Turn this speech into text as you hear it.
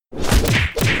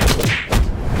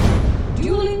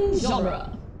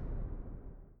genre.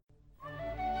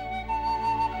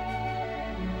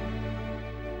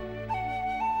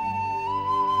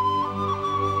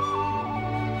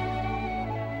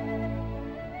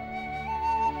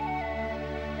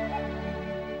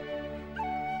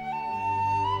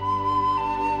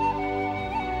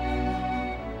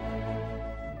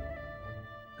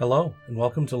 Hello, and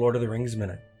welcome to Lord of the Rings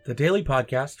Minute, the daily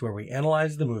podcast where we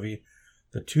analyze the movie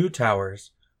The Two Towers,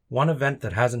 one event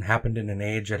that hasn't happened in an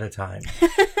age at a time.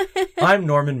 I'm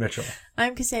Norman Mitchell.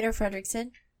 I'm Cassandra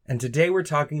Fredrickson. And today we're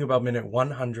talking about minute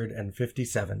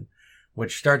 157,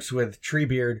 which starts with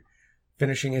Treebeard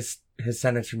finishing his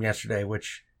sentence from yesterday,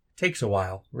 which takes a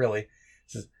while, really. It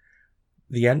says,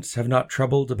 "The Ents have not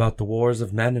troubled about the wars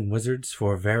of men and wizards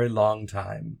for a very long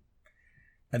time."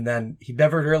 And then he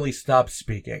never really stops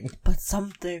speaking. But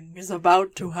something is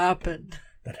about to happen.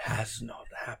 That has not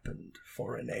happened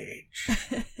for an age.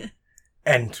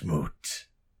 Entmoot.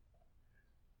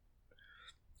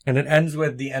 And it ends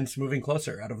with the Ents moving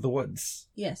closer out of the woods.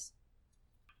 Yes.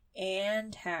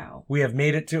 And how? We have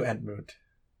made it to Entmoot.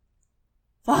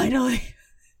 Finally.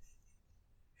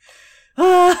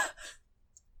 Ah!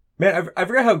 Man, I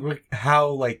forgot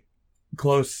how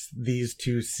close these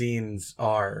two scenes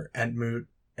are. Entmoot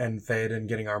and Theoden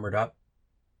getting armored up.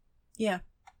 Yeah.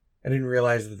 I didn't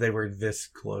realize that they were this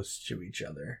close to each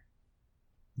other.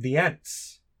 The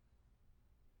Ents.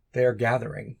 They are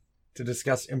gathering to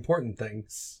discuss important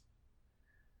things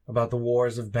about the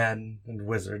wars of men and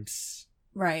wizards.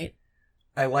 Right.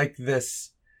 I like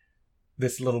this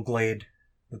little glade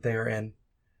that they are in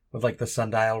with the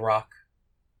sundial rock.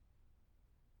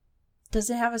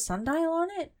 Does it have a sundial on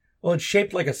it? Well, it's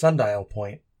shaped like a sundial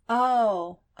point.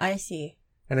 Oh, I see.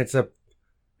 And it's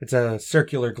a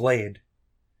circular glade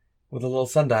with a little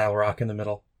sundial rock in the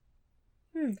middle.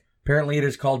 Apparently it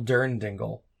is called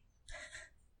Durndingle.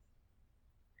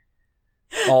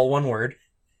 All one word.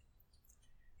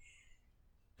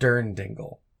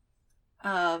 Durndingle.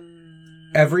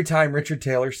 Every time Richard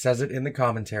Taylor says it in the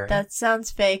commentary. That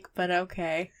sounds fake, but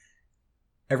okay.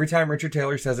 Every time Richard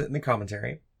Taylor says it in the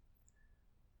commentary,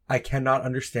 I cannot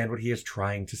understand what he is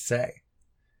trying to say.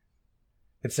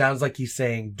 It sounds like he's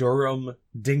saying Durham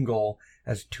Dingle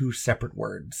as two separate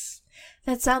words.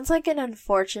 That sounds like an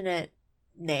unfortunate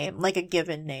name, like a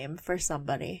given name for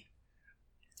somebody.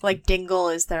 Like Dingle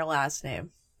is their last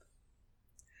name.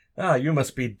 Ah, you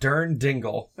must be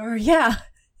Durndingle. Or yeah.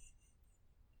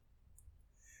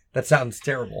 That sounds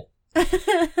terrible.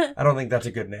 I don't think that's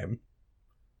a good name.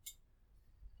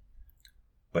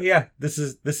 But yeah, this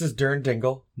is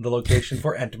Durndingle, the location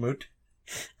for Entmoot.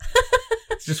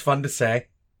 It's just fun to say.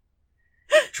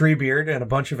 Treebeard and a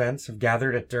bunch of Ents have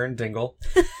gathered at Durndingle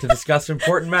to discuss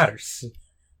important matters.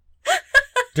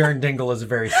 Durndingle is a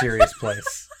very serious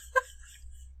place.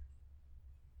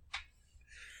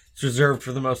 It's reserved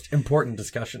for the most important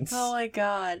discussions. Oh my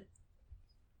god.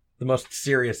 The most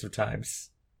serious of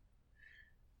times.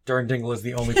 Durndingle is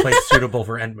the only place suitable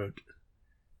for Entmoot.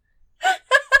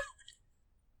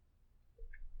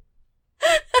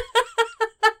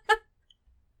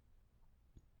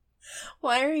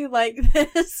 Why are you like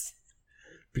this?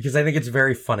 Because I think it's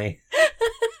very funny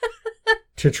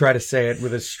to try to say it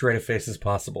with as straight a face as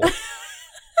possible.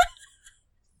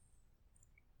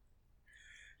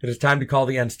 It is time to call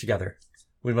the Ents together.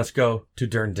 We must go to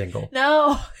Durndingle.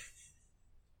 No.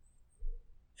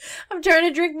 I'm trying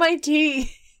to drink my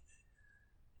tea.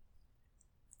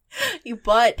 You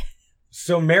butt.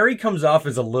 So Mary comes off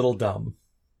as a little dumb.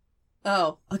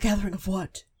 Oh, a gathering of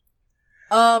what?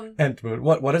 Entmoot,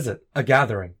 what is it? A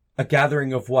gathering. A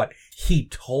gathering of what? He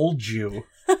told you.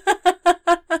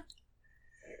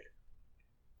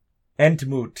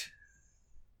 Entmoot.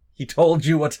 He told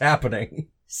you what's happening.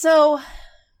 So,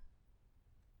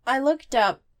 I looked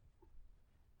up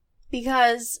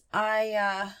because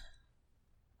I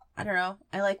don't know,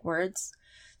 I like words.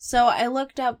 So I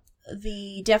looked up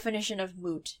the definition of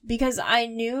moot because I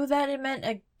knew that it meant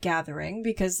a gathering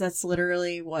because that's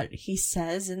literally what he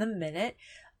says in the minute.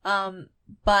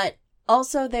 But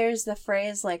also there's the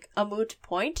phrase a moot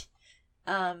point.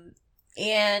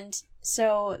 And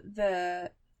so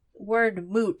the word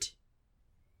moot,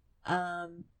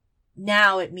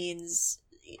 now it means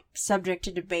subject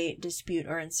to debate, dispute,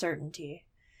 or uncertainty.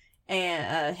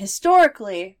 And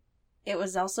historically, it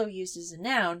was also used as a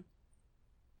noun,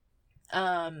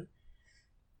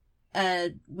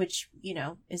 which,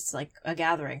 is like a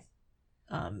gathering.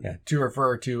 To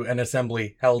refer to an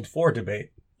assembly held for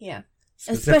debate. Yeah.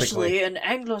 Especially in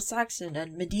Anglo-Saxon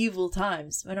and medieval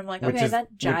times. And I'm like, okay,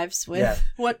 that jives with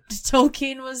what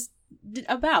Tolkien was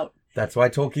about. That's why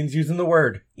Tolkien's using the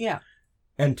word. Yeah.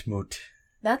 Entmoot.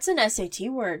 That's an SAT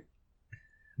word.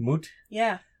 Moot?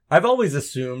 Yeah. I've always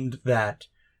assumed that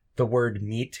the word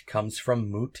meat comes from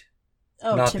moot,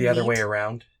 Oh, not to the other meet? way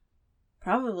around.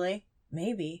 Probably.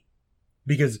 Maybe.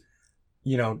 Because,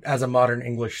 as a modern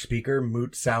English speaker,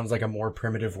 moot sounds like a more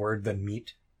primitive word than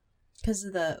meat. Because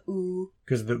of the ooh.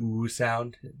 Because of the ooh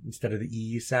sound instead of the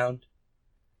e sound.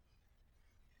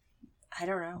 I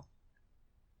don't know.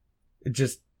 It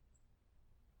just,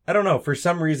 I don't know. For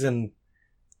some reason,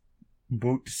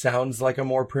 moot sounds like a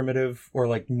more primitive or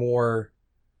like more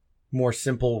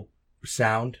simple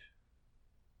sound.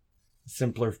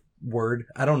 Simpler word.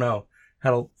 I don't know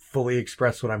how to fully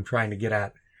express what I'm trying to get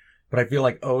at. But I feel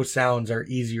like O sounds are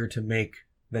easier to make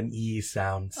than E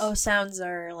sounds. Oh, sounds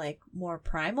are like more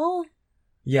primal?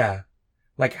 Yeah.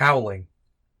 Like howling,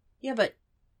 Yeah, but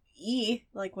E,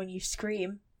 like when you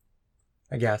scream.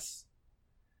 I guess.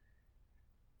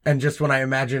 And just when I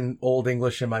imagine Old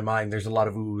English in my mind, there's a lot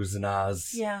of oohs and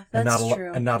ahs. Yeah, and that's not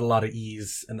true. and not a lot of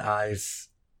E's and I's.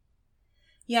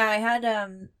 Yeah, I had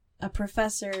a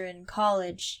professor in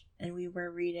college, and we were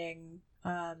reading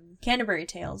Canterbury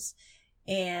Tales,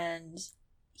 and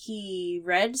he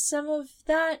read some of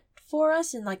that for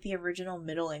us in like the original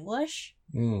Middle English.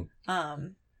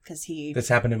 Because This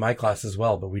happened in my class as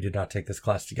well, but we did not take this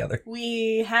class together.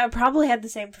 we have probably had the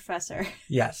same professor.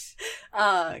 Yes.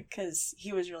 Because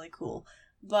he was really cool.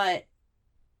 But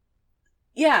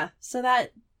yeah, so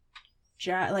that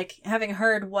like having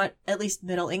heard what at least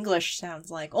Middle English sounds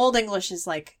like. Old English is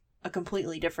like a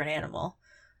completely different animal.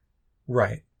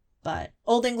 Right. But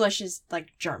Old English is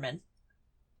like German.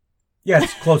 Yeah,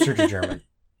 it's closer to German.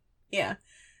 Yeah.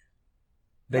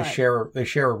 They But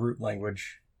share a root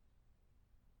language.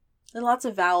 there are lots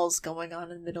of vowels going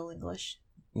on in Middle English.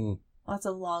 Mm. Lots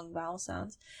of long vowel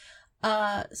sounds.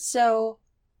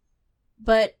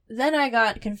 But then I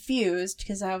got confused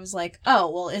because I was like, oh,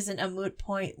 well, isn't a moot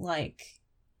point like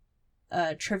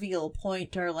a trivial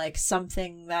point or like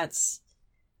something that's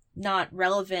not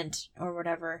relevant or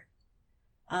whatever?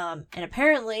 And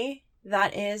apparently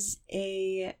that is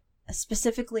a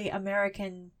specifically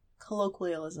American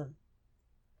colloquialism.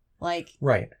 Like,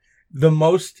 Right. The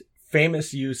most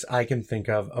famous use I can think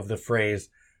of the phrase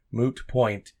moot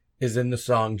point is in the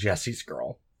song Jesse's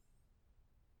Girl.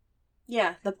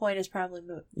 yeah, the point is probably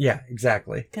moot Yeah,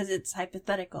 exactly. because it's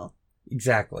hypothetical.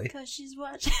 Exactly. Because she's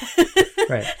watching.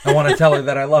 Right. I want to tell her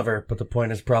that I love her, but the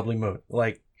point is probably moot.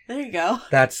 Like, There you go.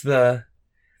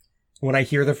 when I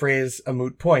hear the phrase a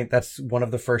moot point, that's one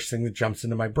of the first things that jumps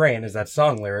into my brain is that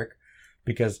song lyric,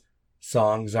 because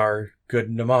songs are good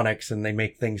mnemonics and they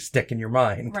make things stick in your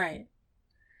mind. Right.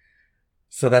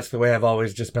 So that's the way I've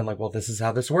always just been like, well, this is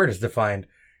how this word is defined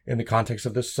in the context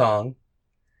of this song,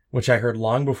 which I heard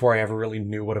long before I ever really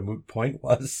knew what a moot point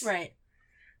was. Right.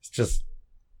 It's just,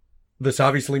 this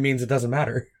obviously means it doesn't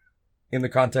matter in the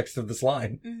context of this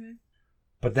line. Mm-hmm.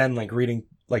 But then reading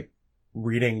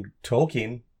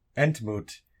Tolkien,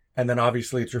 Entmoot, and then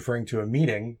obviously it's referring to a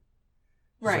meeting.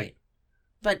 Right. Like,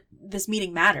 but this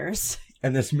meeting matters.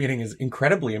 and this meeting is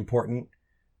incredibly important.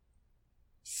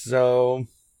 So,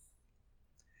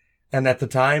 and at the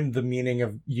time, the meaning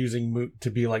of using moot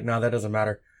to be like, no, that doesn't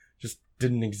matter, just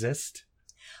didn't exist.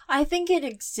 I think it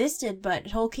existed, but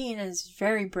Tolkien is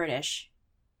very British.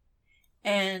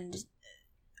 And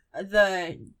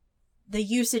the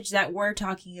usage that we're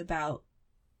talking about,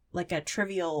 like a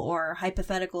trivial or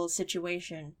hypothetical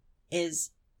situation,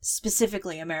 is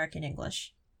specifically American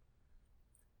English.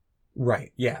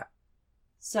 Right, yeah.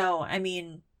 So, I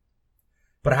mean,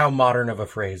 But how modern of a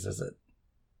phrase is it?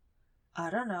 I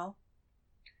don't know.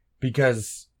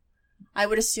 Because I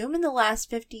would assume in the last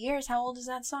 50 years. How old is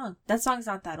that song? That song's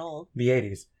not that old. the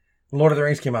 80s. Lord of the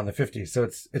Rings came out in the 50s, so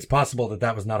it's possible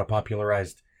that was not a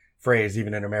popularized phrase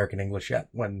even in American English yet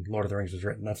when Lord of the Rings was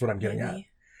written. That's what I'm getting Maybe.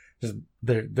 at. Just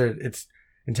it's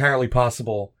entirely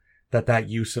possible that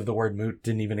use of the word moot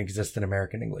didn't even exist in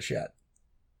American English yet.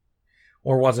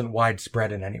 Or wasn't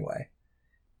widespread in any way.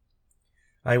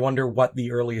 I wonder what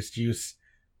the earliest use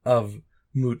of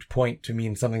moot point to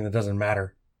mean something that doesn't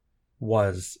matter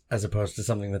was, as opposed to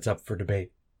something that's up for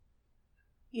debate.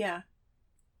 Yeah.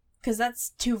 Because that's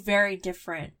two very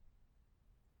different,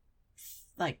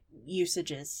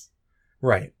 usages.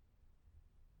 Right.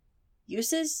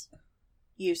 Uses?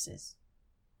 Uses.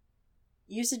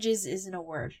 Usages isn't a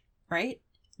word, right?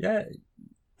 Yeah.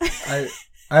 I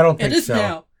don't think It is so.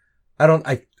 now. I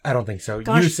don't think so.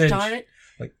 Gosh Usage, darn it.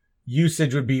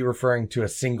 usage would be referring to a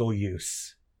single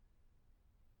use.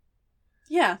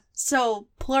 Yeah, so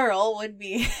plural would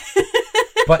be...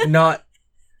 But not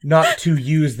to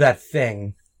use that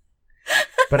thing,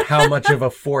 but how much of a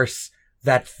force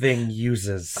that thing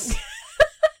uses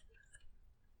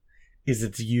is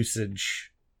its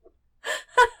usage.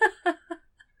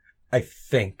 I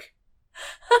think.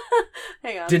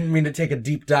 Hang on. Didn't mean to take a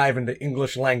deep dive into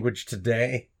English language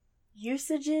today.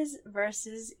 Usages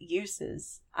versus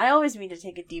uses. I always mean to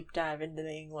take a deep dive into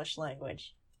the English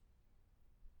language.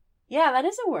 Yeah, that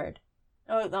is a word.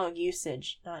 Oh, no,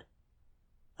 usage, not...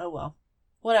 Oh, well.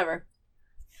 Whatever.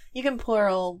 You can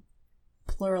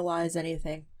pluralize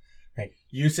anything. Right.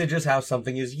 Usage is how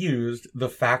something is used. The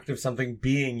fact of something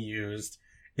being used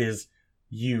is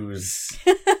use.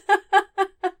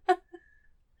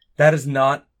 That is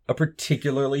not a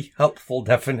particularly helpful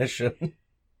definition.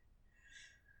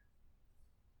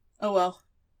 Oh, well.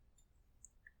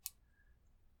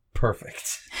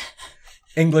 Perfect.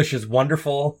 English is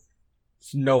wonderful.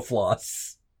 It's no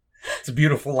flaws. It's a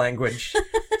beautiful language.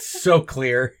 It's so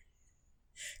clear.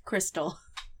 Crystal.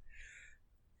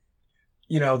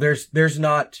 You know, there's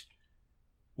not...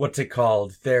 What's it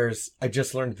called? I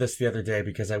just learned this the other day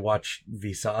because I watch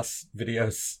Vsauce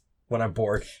videos when I'm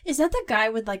bored. Is that the guy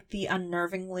with, like, the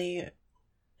unnervingly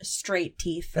straight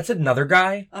teeth? That's another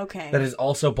guy Okay. that is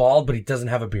also bald, but he doesn't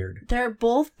have a beard. They're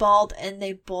both bald, and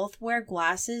they both wear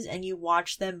glasses, and you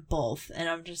watch them both, and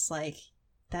I'm just like,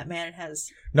 that man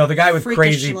has No, the guy with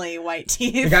crazy... freakishly white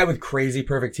teeth. The guy with crazy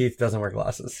perfect teeth doesn't wear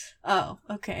glasses. Oh,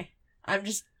 okay. I'm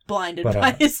just blinded But,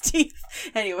 by his teeth.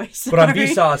 Anyway, sorry. But on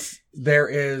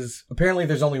Vsauce, apparently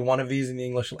there's only one of these in the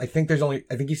English. I think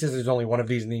he says there's only one of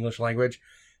these in the English language.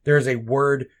 There is a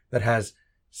word that has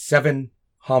 7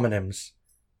 homonyms.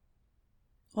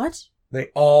 What? They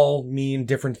all mean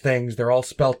different things. They're all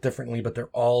spelt differently, but they're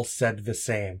all said the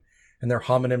same. And they're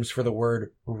homonyms for the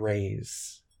word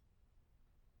raise.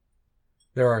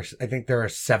 I think there are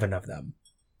 7 of them.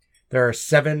 There are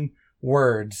 7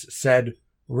 words said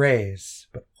raise,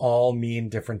 but all mean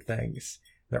different things.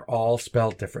 They're all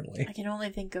spelled differently. I can only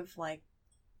think of, like,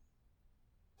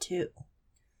 2.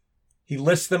 He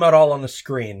lists them out all on the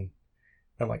screen.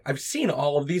 I'm like, I've seen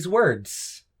all of these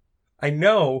words. I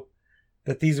know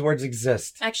that these words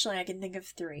exist. Actually, I can think of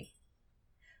 3.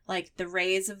 Like, the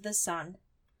rays of the sun.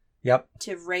 Yep.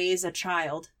 To raise a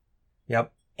child.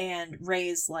 Yep. And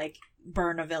raise, like,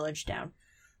 burn a village down.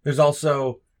 There's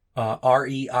also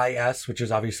reis, which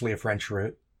is obviously a French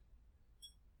root.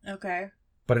 Okay.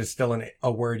 But it's still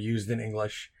a word used in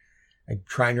English. I'm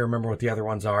trying to remember what the other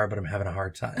ones are, but I'm having a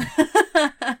hard time.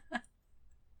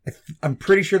 I'm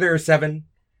pretty sure there are 7.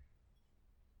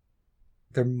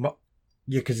 Yeah,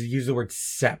 because you use the word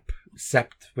sept,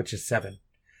 which is 7.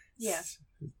 Yeah.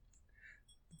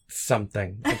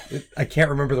 Something. I can't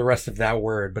remember the rest of that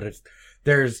word, but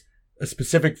there's a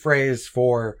specific phrase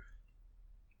for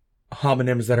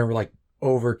homonyms that are like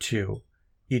over 2.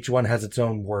 Each one has its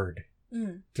own word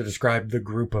to describe the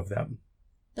group of them.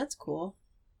 That's cool.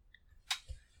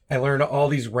 I learned all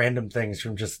these random things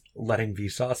from just letting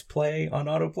Vsauce play on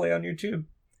autoplay on YouTube.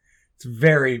 It's a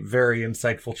very, very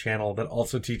insightful channel that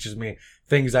also teaches me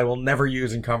things I will never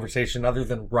use in conversation other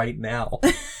than right now.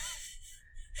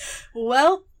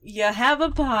 Well, you have a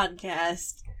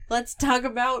podcast. Let's talk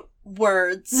about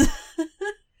words.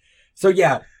 So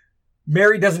yeah,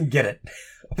 Mary doesn't get it,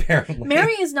 apparently.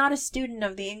 Mary is not a student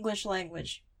of the English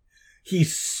language.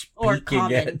 He's speaking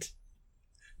it.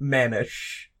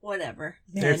 Mannish. Whatever.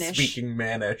 They're Mannish. speaking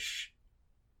Mannish.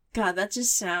 God, that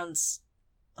just sounds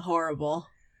horrible.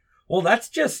 Well, that's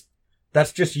just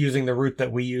using the root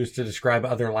that we use to describe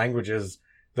other languages,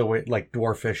 the way like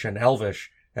Dwarfish and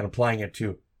Elvish, and applying it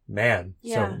to man.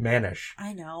 Yeah. So Mannish.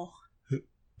 I know.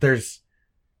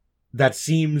 That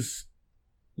seems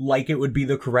like it would be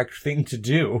the correct thing to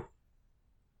do.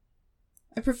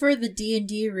 I prefer the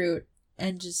D&D route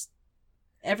and just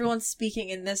everyone's speaking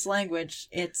in this language.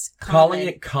 It's common. Calling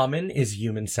it common is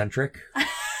human-centric.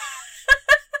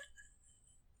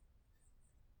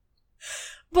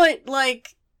 But,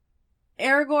 like,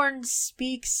 Aragorn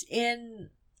speaks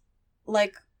in,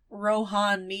 like,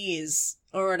 Rohanese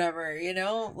or whatever, you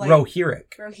know? Like,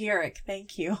 Rohirric. Rohirric,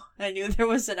 thank you. I knew there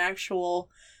was an actual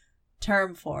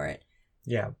term for it.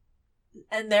 Yeah.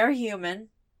 And they're human.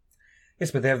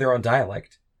 Yes, but they have their own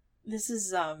dialect. This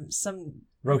is, some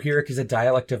Rohirric is a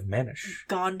dialect of Mannish.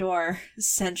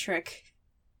 Gondor-centric.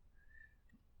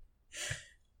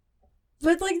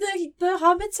 But, like, the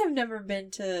hobbits have never been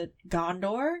to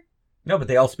Gondor. No, but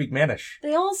they all speak Mannish.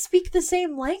 They all speak the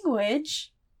same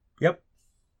language. Yep.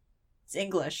 It's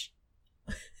English.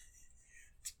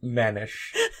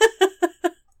 Mannish.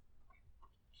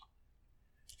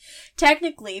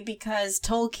 Technically, because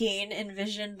Tolkien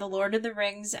envisioned The Lord of the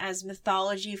Rings as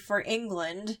mythology for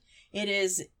England, it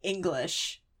is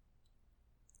English.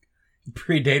 It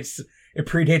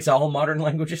predates all modern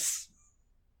languages.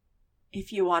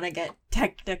 If you want to get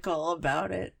technical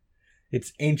about it.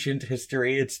 It's ancient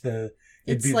history. It's the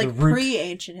It'd It's be like the root.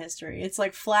 pre-ancient history. It's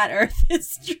like flat Earth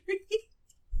history.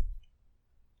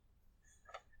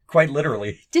 Quite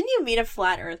literally. Didn't you meet a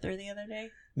flat earther the other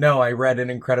day? No, I read an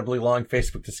incredibly long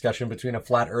Facebook discussion between a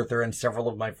flat earther and several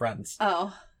of my friends.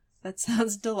 Oh, that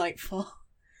sounds delightful.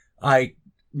 I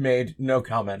made no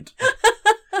comment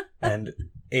and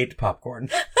ate popcorn.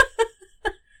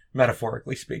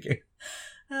 Metaphorically speaking.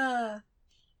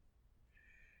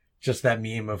 Just that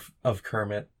meme of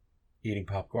Kermit eating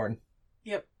popcorn.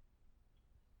 Yep.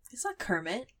 It's not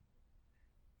Kermit.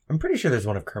 I'm pretty sure there's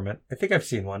one of Kermit. I think I've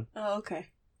seen one. Oh, okay.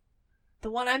 The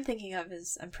one I'm thinking of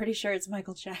is, I'm pretty sure it's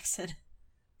Michael Jackson.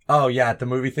 Oh yeah, at the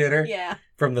movie theater? Yeah.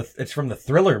 It's from the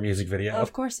Thriller music video.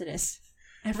 Of course it is.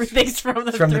 Everything's from the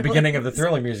It's from the Thriller beginning of the music.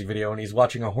 Thriller music video, and he's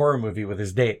watching a horror movie with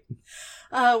his date.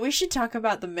 We should talk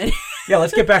about the minute. Yeah,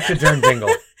 let's get back to Dern Dingle.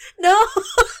 No!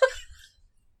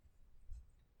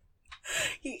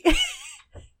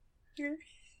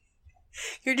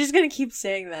 You're just gonna keep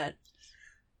saying that.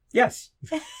 Yes,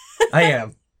 I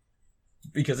am.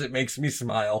 Because it makes me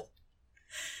smile.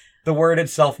 The word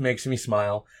itself makes me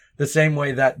smile. The same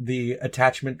way that the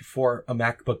attachment for a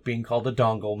MacBook being called a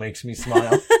dongle makes me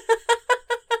smile.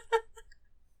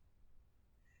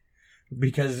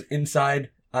 Because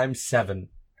inside, I'm 7.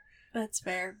 That's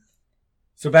fair.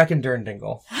 So back in Dern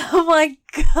Dingle. Oh my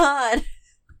god.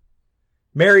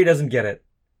 Mary doesn't get it.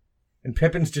 And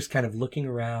Pippin's just kind of looking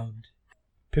around.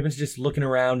 Pippin's just looking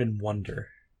around in wonder.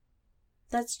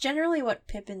 That's generally what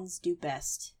Pippins do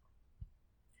best.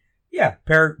 Yeah,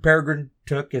 Peregrine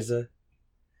Took is a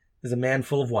man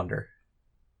full of wonder.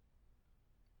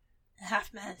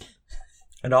 Half man.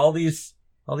 And all these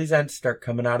ants start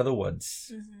coming out of the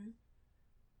woods. Mm-hmm.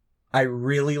 I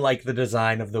really like the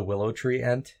design of the willow tree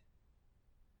ant.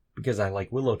 Because I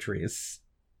like willow trees.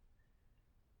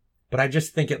 But I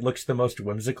just think it looks the most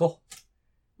whimsical.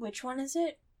 Which one is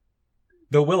it?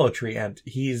 The willow tree ant.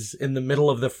 He's in the middle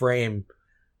of the frame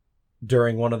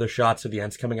during one of the shots of the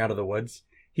ants coming out of the woods.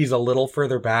 He's a little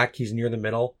further back. He's near the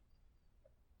middle.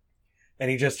 And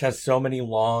he just has so many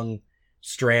long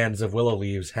strands of willow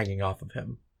leaves hanging off of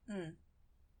him. Mm.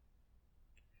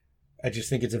 I just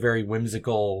think it's a very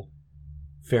whimsical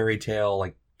fairy tale,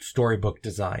 like storybook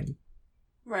design.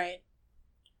 Right.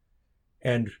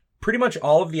 And pretty much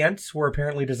all of the ants were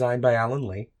apparently designed by Alan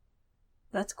Lee.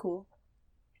 That's cool.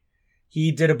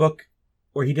 He did a book,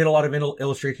 or he did a lot of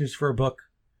illustrations for a book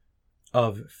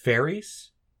of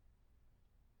fairies.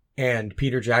 And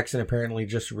Peter Jackson apparently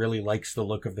just really likes the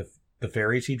look of the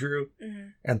fairies he drew. Mm-hmm.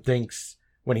 And thinks,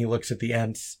 when he looks at the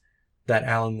ants, that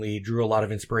Alan Lee drew a lot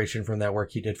of inspiration from that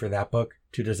work he did for that book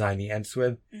to design the ants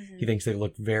with. Mm-hmm. He thinks they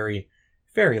look very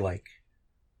fairy-like.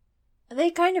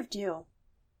 They kind of do.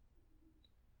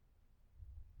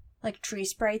 Like tree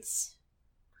sprites,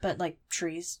 but like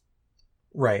trees.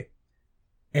 Right.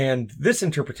 And this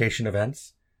interpretation of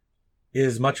ants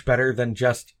is much better than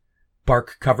just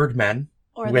bark-covered men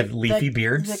with leafy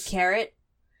beards. The carrot.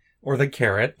 Or the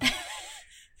carrot.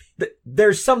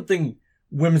 There's something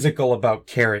whimsical about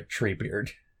Carrot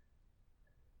Treebeard.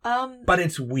 But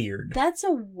it's weird. That's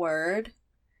a word.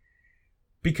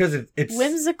 Because it's...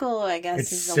 Whimsical, I guess,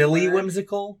 it's is a silly word.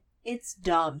 whimsical. It's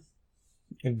dumb.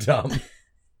 And dumb.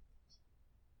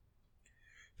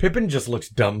 Pippin just looks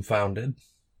dumbfounded.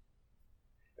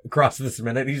 Across this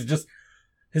minute,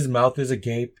 his mouth is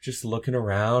agape, just looking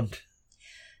around.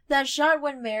 That shot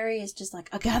when Mary is just like,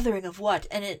 a gathering of what?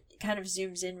 And it kind of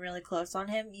zooms in really close on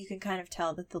him. You can kind of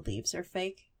tell that the leaves are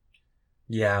fake.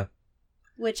 Yeah.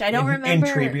 Which I don't remember.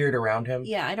 And Treebeard around him.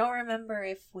 Yeah, I don't remember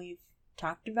if we've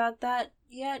talked about that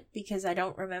yet, because I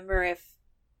don't remember if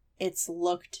it's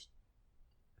looked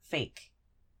fake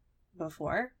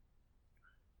before.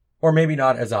 Or maybe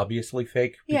not as obviously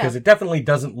fake, because Yeah. it definitely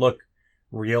doesn't look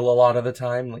real a lot of the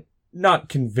time. Like, not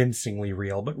convincingly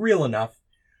real, but real enough.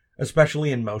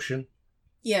 Especially in motion.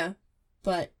 Yeah,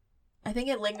 but I think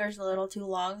it lingers a little too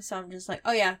long, so I'm just like,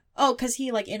 oh yeah. Oh, because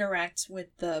he like interacts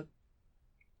with the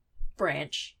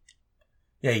branch.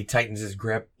 Yeah, he tightens his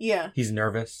grip. Yeah. He's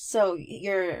nervous. So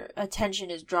your attention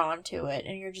is drawn to it,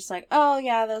 and you're just like, oh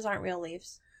yeah, those aren't real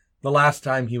leaves. The last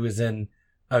time he was in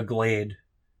a glade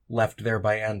left there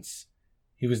by ants,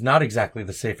 he was not exactly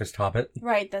the safest hobbit.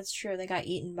 Right, that's true. They got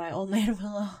eaten by Old Man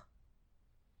Willow.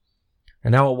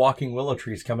 And now a walking willow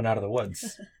tree's coming out of the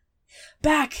woods.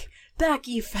 Back! Back,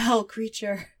 ye foul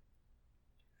creature!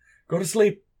 Go to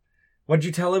sleep. What'd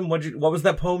you tell him? What was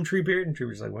that poem, Treebeard? And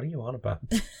Treebeard's like, what are you on about?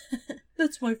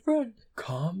 That's my friend.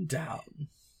 Calm down.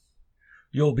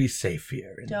 You'll be safe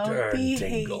here in Don't be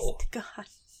Dingle. haste. God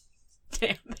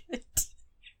damn it.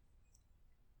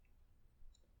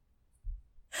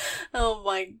 Oh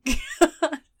my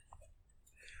god.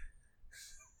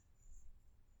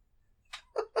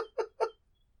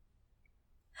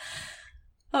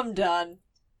 I'm done.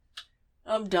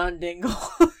 I'm done, Dingle.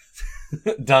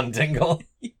 Done Dingle?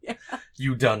 Yeah.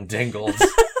 You done dingled.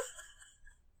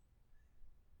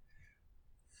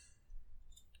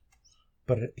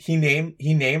 But he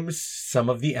names some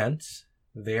of the Ents.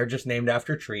 They are just named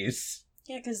after trees.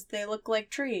 Yeah, because they look like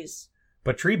trees.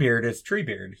 But Treebeard is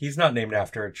Treebeard. He's not named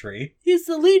after a tree. He's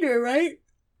the leader, right?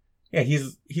 Yeah,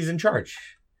 he's in charge.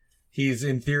 He's,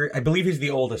 in theory, I believe he's the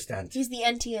oldest Ent. He's the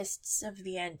entiest of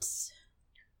the Ents.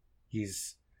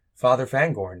 He's Father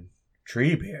Fangorn,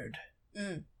 Treebeard.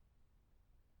 Mm.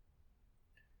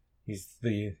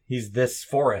 He's this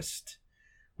forest,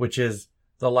 which is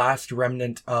the last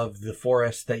remnant of the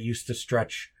forest that used to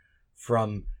stretch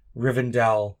from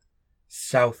Rivendell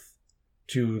south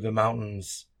to the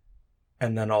mountains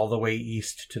and then all the way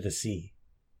east to the sea.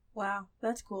 Wow,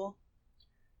 that's cool.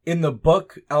 In the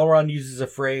book, Elrond uses a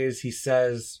phrase. He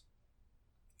says,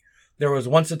 "There was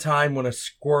once a time when a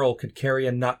squirrel could carry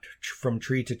a nut from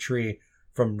tree to tree,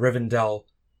 from Rivendell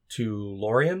to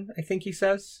Lorien," I think he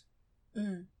says.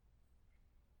 Mm.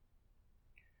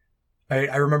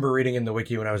 I remember reading in the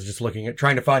wiki when I was just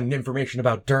trying to find information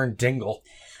about Durn Dingle.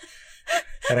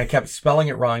 And I kept spelling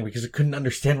it wrong because I couldn't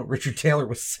understand what Richard Taylor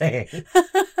was saying.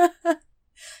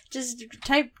 Just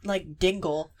type, like,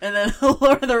 Dingle, and then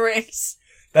Lord of the Rings.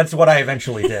 That's what I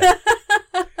eventually did.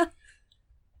 I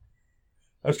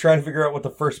was trying to figure out what the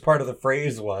first part of the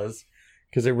phrase was,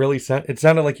 because it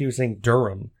sounded like he was saying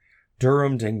Durham.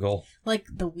 Durham Dingle. Like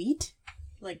the wheat?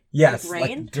 Like, yes, like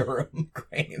grain? Like Durham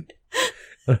grain.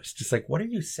 I was just like, what are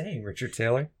you saying, Richard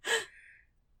Taylor?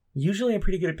 Usually I'm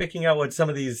pretty good at picking out what some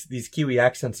of these Kiwi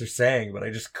accents are saying, but I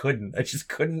just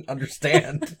couldn't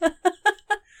understand.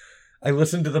 I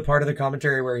listened to the part of the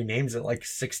commentary where he names it like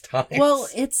 6 times. Well,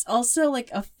 it's also like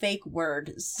a fake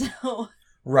word, so...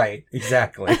 Right,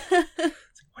 exactly. It's like,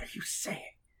 what are you saying?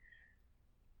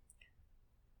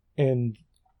 And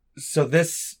so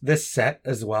this set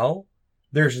as well,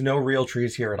 there's no real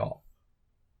trees here at all.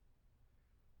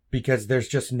 Because there's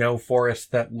just no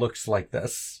forest that looks like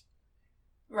this.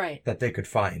 Right. That they could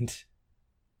find.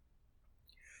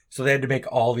 So they had to make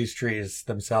all these trees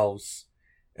themselves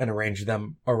and arrange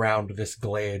them around this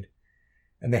glade.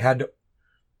 And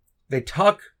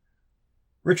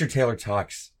Richard Taylor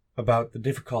talks about the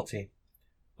difficulty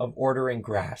of ordering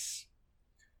grass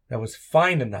that was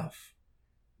fine enough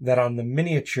that on the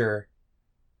miniature,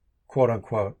 quote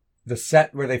unquote, the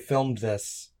set where they filmed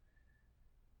this,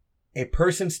 a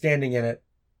person standing in it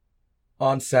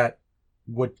on set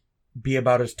would be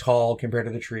about as tall compared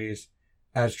to the trees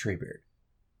as Treebeard.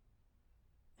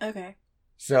 Okay.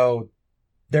 So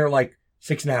they're like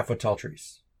 6.5 foot tall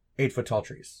trees, 8 foot tall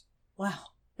trees. Wow.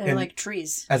 They're like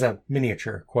trees. As a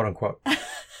miniature, quote unquote.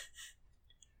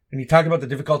 And he talked about the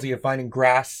difficulty of finding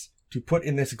grass to put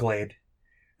in this glade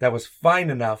that was fine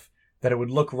enough that it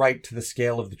would look right to the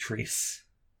scale of the trees.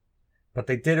 But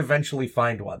they did eventually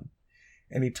find one.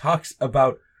 And he talks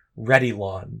about Ready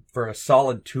Lawn for a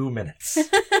solid 2 minutes.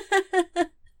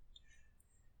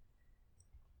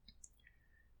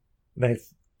 And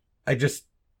I just,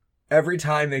 every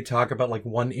time they talk about like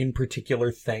one in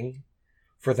particular thing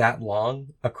for that long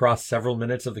across several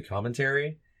minutes of the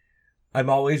commentary, I'm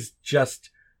always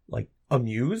just like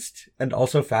amused and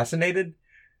also fascinated.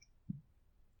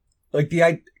 Like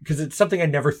because it's something I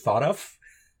never thought of,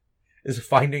 is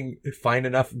find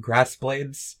enough grass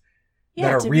blades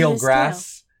that are real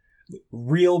grass,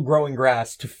 real growing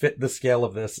grass to fit the scale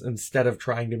of this instead of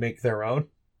trying to make their own.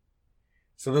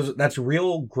 So that's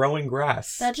real growing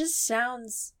grass. That just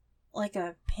sounds like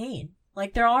a pain.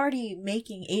 Like they're already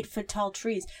making 8 foot tall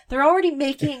trees. They're already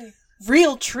making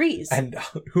real trees. And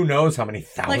who knows how many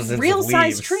thousands like real of leaves.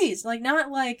 size trees. Like not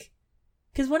like,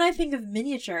 because when I think of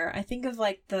miniature, I think of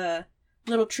like the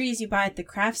little trees you buy at the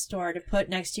craft store to put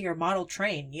next to your model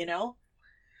train, you know?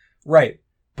 Right.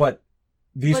 But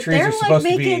these trees are supposed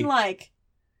to be... they're making like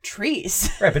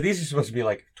trees. Right, but these are supposed to be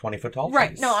like 20 foot tall trees.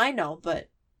 Right, no, I know, but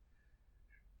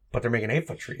they're making 8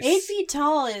 foot trees. 8 feet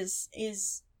tall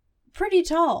is pretty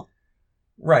tall.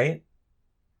 Right.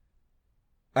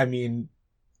 I mean,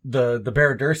 the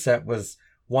Barad-dûr set was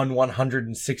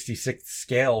 1/166th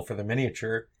scale for the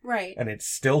miniature. Right. And it's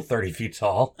still 30 feet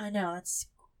tall. I know, that's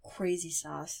crazy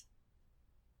sauce.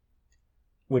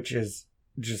 Which is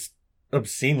just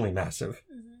obscenely massive.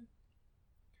 Mm-hmm.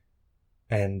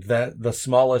 And the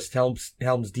smallest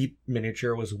Helm's Deep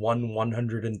miniature was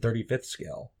 1/135th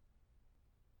scale.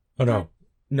 Oh no.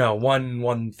 No,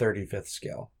 1/135th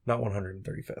scale. Not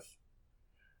 135th.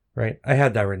 Right? I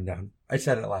had that written down. I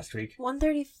said it last week.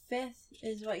 1/35th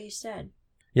is what you said.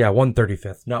 Yeah,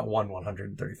 1/35th, not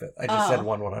 1/135th. I just said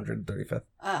 1/135th.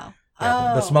 Oh.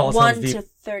 Yeah, the smallest 1 Helm's Deep.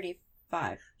 to 35th.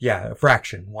 5. Yeah, a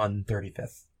fraction,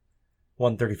 1/35th.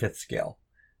 1/35th scale.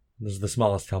 This is the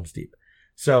smallest Helm's Deep.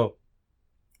 So,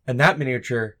 and that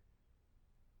miniature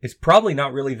is probably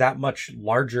not really that much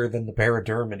larger than the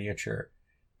Barad-dûr miniature,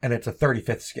 and it's a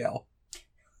 35th scale.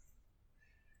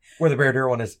 Where the Barad-dûr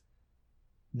one is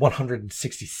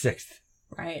 166th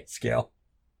Right. scale.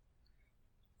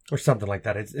 Or something like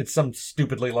that. It's some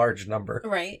stupidly large number.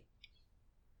 Right.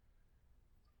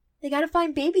 They gotta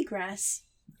find baby grass.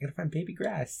 You gotta find baby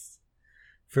grass.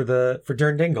 For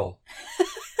Durndingle.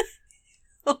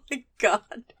 Oh my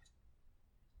god.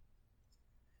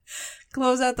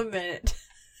 Close out the minute.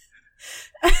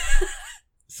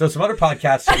 So some other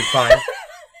podcasts you can find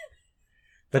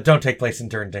that don't take place in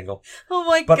Durndingle, Oh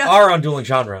my but god. are on Dueling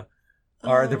Genre,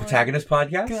 are the Oh my Protagonist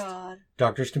podcast, God.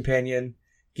 Doctor's Companion,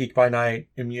 Geek by Night,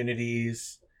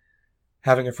 Immunities,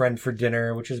 Having a Friend for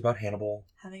Dinner, which is about Hannibal,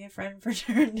 Having a friend for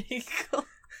Durndingle.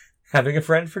 Having a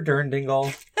Friend for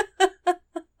Durndingle,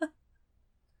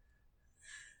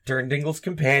 Durndingle's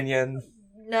Companion.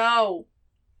 No.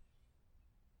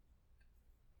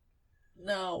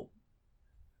 No.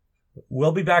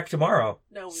 We'll be back tomorrow,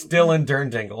 No. still in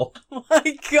Durndingle. Oh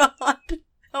my god.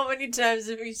 How many times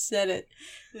have we said it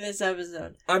in this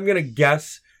episode? I'm gonna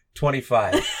guess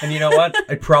 25. And you know what?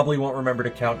 I probably won't remember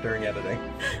to count during editing.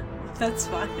 That's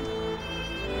fine.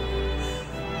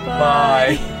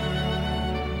 Bye.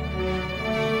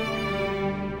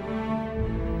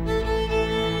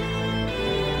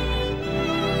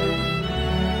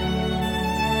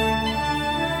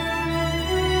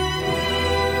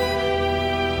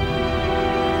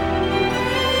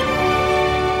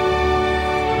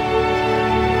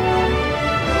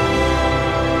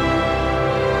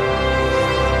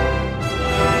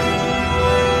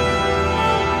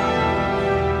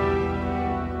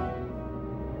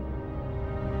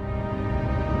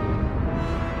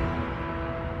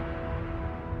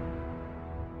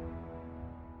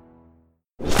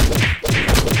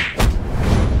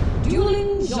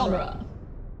 Dueling Genre.